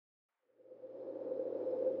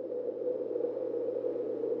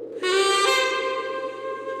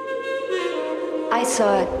I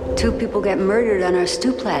saw 2 people get murdered on our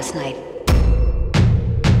stoop last night.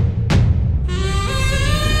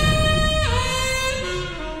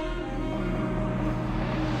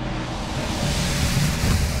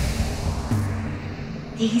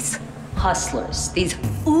 These hustlers, these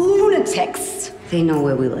lunatics, they know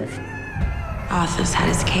where we live. Arthur's had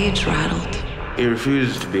his cage rattled. He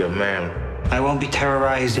refuses to be a man. I won't be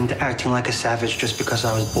terrorized into acting like a savage just because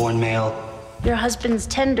I was born male. Your husband's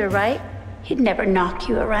tender, right? He'd never knock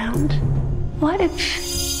you around. What if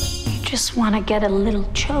you just want to get a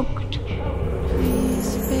little choked?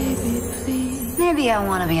 Please, baby, please. Maybe I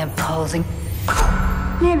want to be imposing.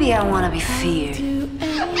 Maybe I want to be feared.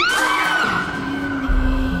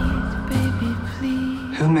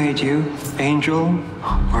 Who made you? Angel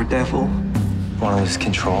or devil? Want to lose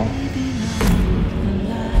control?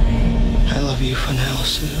 I love you for now,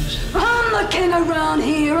 Suze. I'm the king around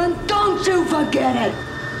here, and don't you forget it!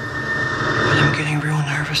 But I'm getting real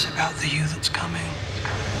nervous about the you that's coming.